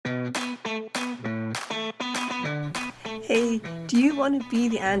Hey, do you want to be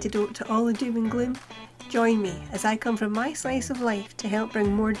the antidote to all the doom and gloom? Join me as I come from my slice of life to help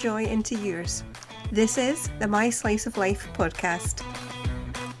bring more joy into yours. This is the My Slice of Life podcast.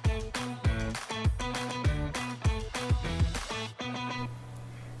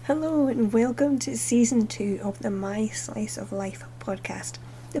 Hello and welcome to season 2 of the My Slice of Life podcast.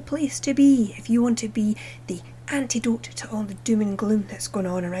 The place to be if you want to be the antidote to all the doom and gloom that's going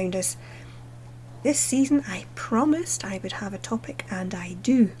on around us. This season I promised I would have a topic, and I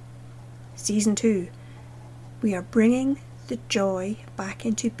do. Season 2. We are bringing the joy back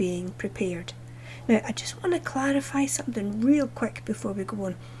into being prepared. Now I just want to clarify something real quick before we go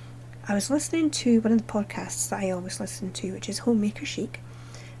on. I was listening to one of the podcasts that I always listen to, which is Homemaker Chic,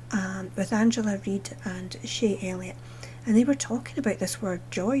 with Angela Reid and Shay Elliott, and they were talking about this word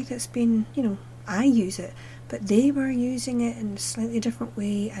joy that's been, I use it, but they were using it in a slightly different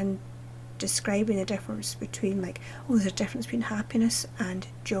way and describing the difference between there's a difference between happiness and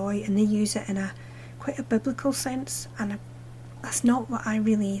joy, and they use it in quite a biblical sense, and that's not where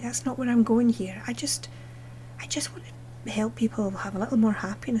I'm going here. I just want to help people have a little more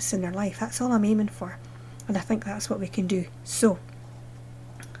happiness in their life. That's all I'm aiming for, and I think that's what we can do. So,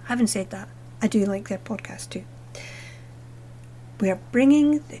 having said that, I do like their podcast too. We are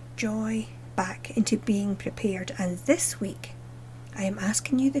bringing the joy back into being prepared, and this week I am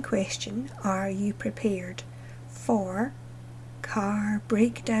asking you the question, are you prepared for car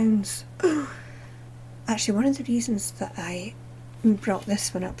breakdowns? Actually, one of the reasons that I brought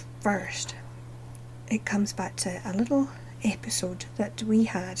this one up first, it comes back to a little episode that we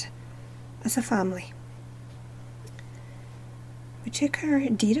had as a family. We took our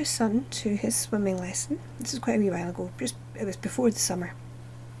dearest son to his swimming lesson. This is quite a wee while ago, it was before the summer.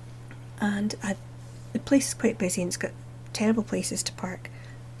 And the place is quite busy and it's got terrible places to park,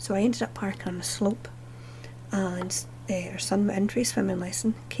 so I ended up parking on a slope, and our son went in for his swimming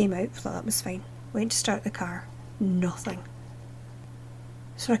lesson, came out, thought that was fine, went to start the car, nothing.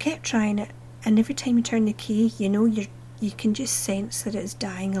 So I kept trying it, and every time you turn the key, you can just sense that it's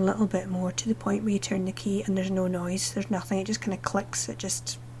dying a little bit more, to the point where you turn the key and there's no noise, there's nothing, it just kind of clicks,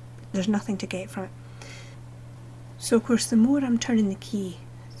 there's nothing to get from it. So of course the more I'm turning the key,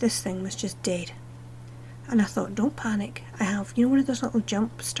 this thing was just dead. And I thought, don't panic, I have, one of those little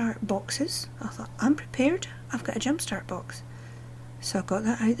jump start boxes. I thought, I'm prepared, I've got a jump start box. So I got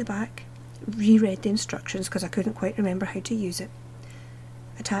that out the back, reread the instructions because I couldn't quite remember how to use it.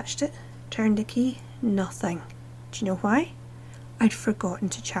 Attached it, turned the key, nothing. Do you know why? I'd forgotten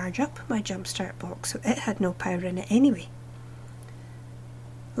to charge up my jump start box, so it had no power in it anyway.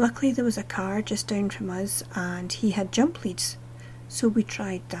 Luckily there was a car just down from us and he had jump leads, so we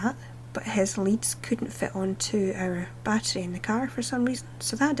tried that. But his leads couldn't fit onto our battery in the car for some reason,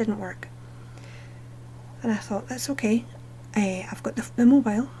 so that didn't work. And I thought, that's okay, I've got the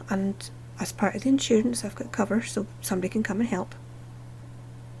mobile, and as part of the insurance I've got cover, so somebody can come and help.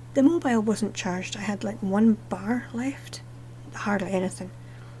 The mobile wasn't charged, I had 1 bar left, hardly anything.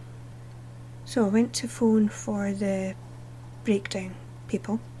 So I went to phone for the breakdown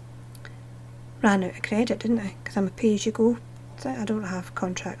people. Ran out of credit, didn't I? Because I'm a pay-as-you-go. I don't have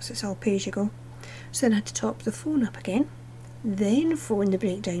contracts, it's all pay as you go. So then I had to top the phone up again, then phone the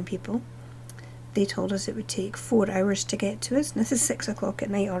breakdown people. They told us it would take 4 hours to get to us, and this is 6 o'clock at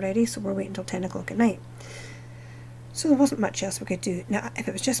night already, so we're waiting until 10 o'clock at night. So there wasn't much else we could do. Now if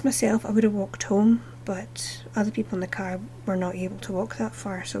it was just myself I would have walked home, but other people in the car were not able to walk that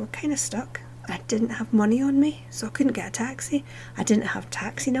far, so we're kind of stuck. I didn't have money on me, so I couldn't get a taxi. I didn't have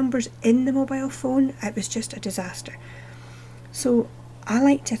taxi numbers in the mobile phone, it was just a disaster. So I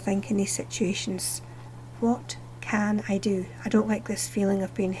like to think in these situations, what can I do? I don't like this feeling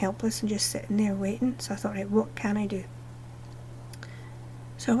of being helpless and just sitting there waiting, so I thought, right, what can I do?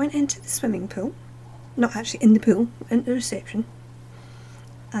 So I went into the swimming pool, not actually in the pool, into the reception,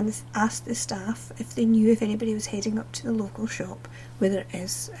 and asked the staff if they knew if anybody was heading up to the local shop where there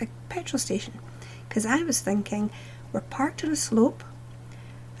is a petrol station. Because I was thinking, we're parked on a slope,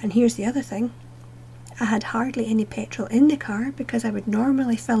 and here's the other thing, I had hardly any petrol in the car because I would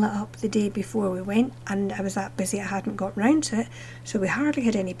normally fill it up the day before we went, and I was that busy I hadn't got round to it, so we hardly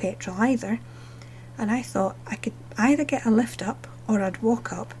had any petrol either. And I thought I could either get a lift up or I'd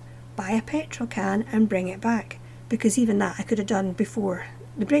walk up, buy a petrol can and bring it back, because even that I could have done before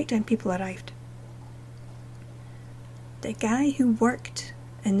the breakdown people arrived. The guy who worked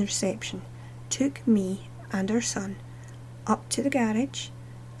in the reception took me and our son up to the garage.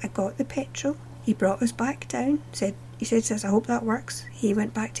 I got the petrol. He brought us back down, he says, I hope that works. He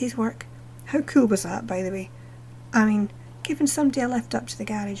went back to his work. How cool was that, by the way? I mean, giving somebody a lift up to the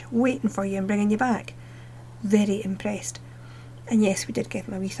garage, waiting for you and bringing you back. very impressed. And yes, we did give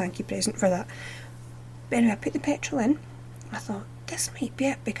him a wee thank you present for that. But anyway, I put the petrol in. I thought, this might be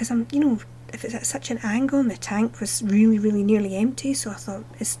it, because if it's at such an angle and the tank was really, really nearly empty, so I thought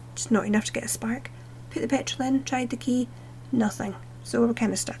it's just not enough to get a spark. Put the petrol in, tried the key, nothing. So we were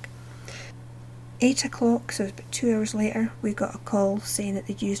kind of stuck. 8 o'clock, so it was about 2 hours later, we got a call saying that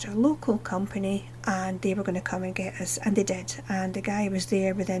they'd used our local company and they were going to come and get us, and they did. And the guy was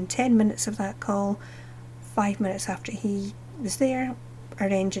there within 10 minutes of that call. 5 minutes after he was there, our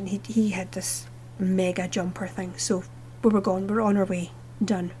engine, he had this mega jumper thing, so we were gone, we were on our way,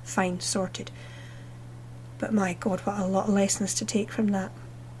 done, fine, sorted. But my God, what a lot of lessons to take from that.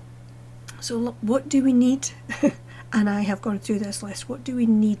 So what do we need? And I have gone through this list. What do we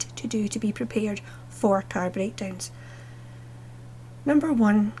need to do to be prepared for car breakdowns? Number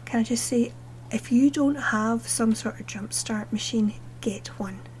one, can I just say, if you don't have some sort of jump start machine, get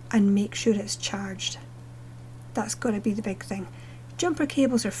one and make sure it's charged. That's got to be the big thing. Jumper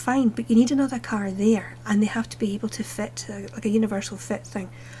cables are fine, but you need another car there, and they have to be able to fit, like a universal fit thing.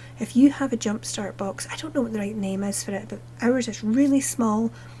 If you have a jump start box, I don't know what the right name is for it, but ours is really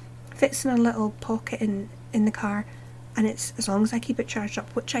small, fits in a little pocket in the car, and it's, as long as I keep it charged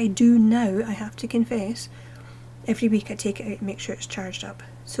up, which I do now, I have to confess, every week I take it out and make sure it's charged up.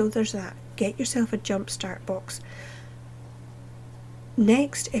 So there's that. Get yourself a jump start box.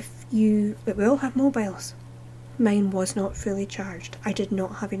 Next, we all have mobiles. Mine was not fully charged. I did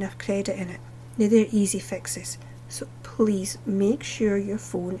not have enough credit in it. Now they're easy fixes, so please make sure your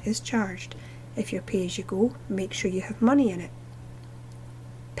phone is charged. If you're pay as you go, make sure you have money in it.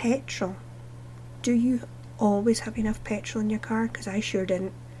 Petrol. Do you always have enough petrol in your car? Because I sure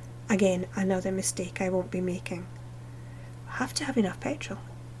didn't. Again, another mistake I won't be making. Have to have enough petrol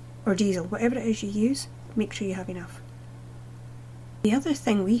or diesel, whatever it is you use, make sure you have enough. The other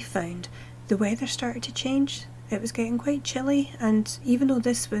thing we found, the weather started to change. It was getting quite chilly, and even though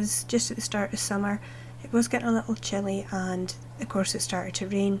this was just at the start of summer, it was getting a little chilly, and of course it started to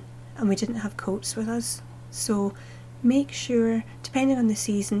rain and we didn't have coats with us. So make sure, depending on the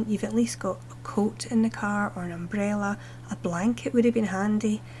season, you've at least got a coat in the car or an umbrella. A blanket would have been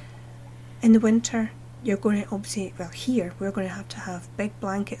handy. In the winter, you're going to obviously, well here, we're going to have big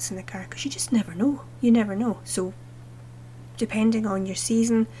blankets in the car, because you just never know. You never know. So depending on your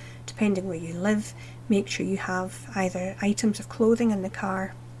season, depending where you live, make sure you have either items of clothing in the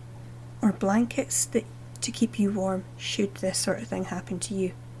car or blankets to keep you warm should this sort of thing happen to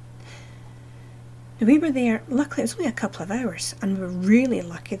you. Now we were there, luckily it was only a couple of hours, and we were really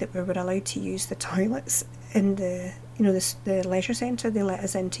lucky that we were allowed to use the toilets in the leisure centre. They let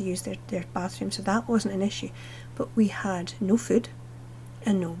us in to use their bathroom, so that wasn't an issue. But we had no food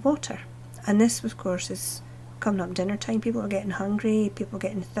and no water, and this of course is coming up dinner time. People are getting hungry, people are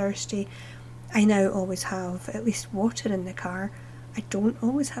getting thirsty. I now always have at least water in the car. I don't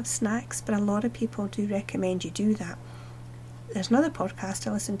always have snacks, but a lot of people do recommend you do that. There's another podcast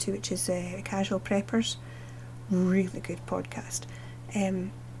I listen to, which is Casual Preppers. Really good podcast.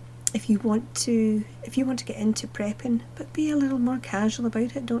 If you want to get into prepping, but be a little more casual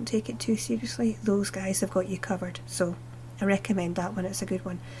about it, don't take it too seriously, those guys have got you covered. So I recommend that one, it's a good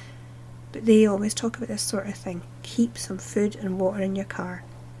one. But they always talk about this sort of thing. Keep some food and water in your car.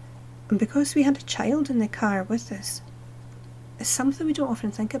 And because we had a child in the car with us, it's something we don't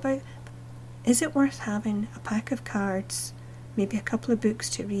often think about. Is it worth having a pack of cards, maybe a couple of books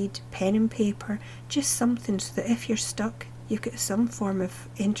to read, pen and paper, just something so that if you're stuck, you've got some form of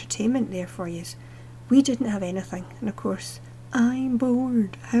entertainment there for you? We didn't have anything, and of course, I'm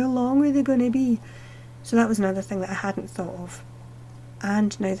bored. How long are they going to be? So that was another thing that I hadn't thought of.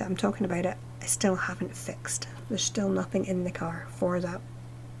 And now that I'm talking about it, I still haven't fixed. There's still nothing in the car for that.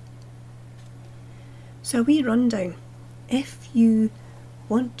 So a wee rundown. If you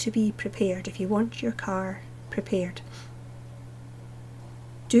want to be prepared, if you want your car prepared,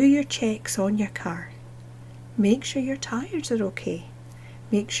 do your checks on your car. Make sure your tyres are okay.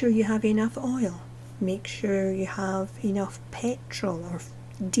 Make sure you have enough oil. Make sure you have enough petrol or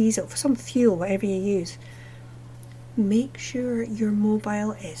diesel, some fuel, whatever you use. Make sure your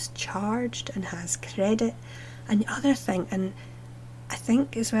mobile is charged and has credit. And the other thing, and I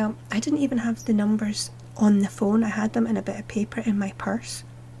think as well, I didn't even have the numbers on the phone. I had them in a bit of paper in my purse.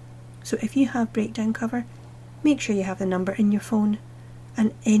 So if you have breakdown cover, make sure you have the number in your phone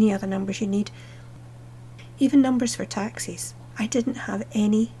and any other numbers you need. Even numbers for taxis. I didn't have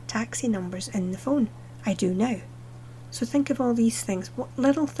any taxi numbers in the phone. I do now. So think of all these things. What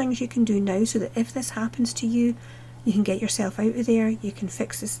little things you can do now so that if this happens to you, you can get yourself out of there, you can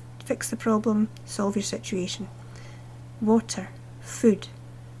fix the problem, solve your situation. Water, food,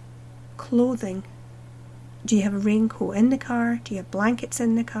 clothing, Do you have a raincoat in the car? Do you have blankets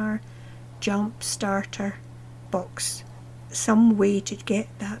in the car? Jump, starter, box. Some way to get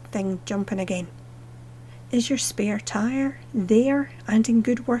that thing jumping again. Is your spare tyre there and in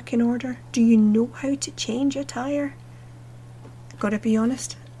good working order? Do you know how to change a tyre? Gotta be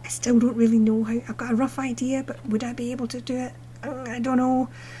honest, I still don't really know how. I've got a rough idea, but would I be able to do it? I don't know.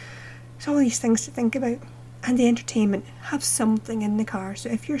 There's all these things to think about. And the entertainment. Have something in the car, so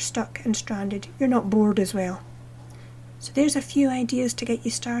if you're stuck and stranded, you're not bored as well. So there's a few ideas to get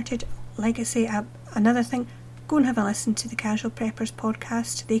you started. Like I say, another thing, go and have a listen to the Casual Preppers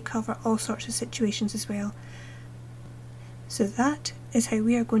podcast. They cover all sorts of situations as well. So that is how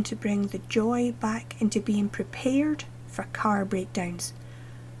we are going to bring the joy back into being prepared for car breakdowns.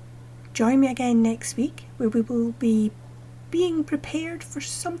 Join me again next week, where we will be being prepared for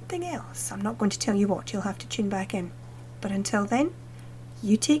something else. I'm not going to tell you what, you'll have to tune back in. But until then,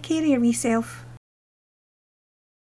 you take care of yourself.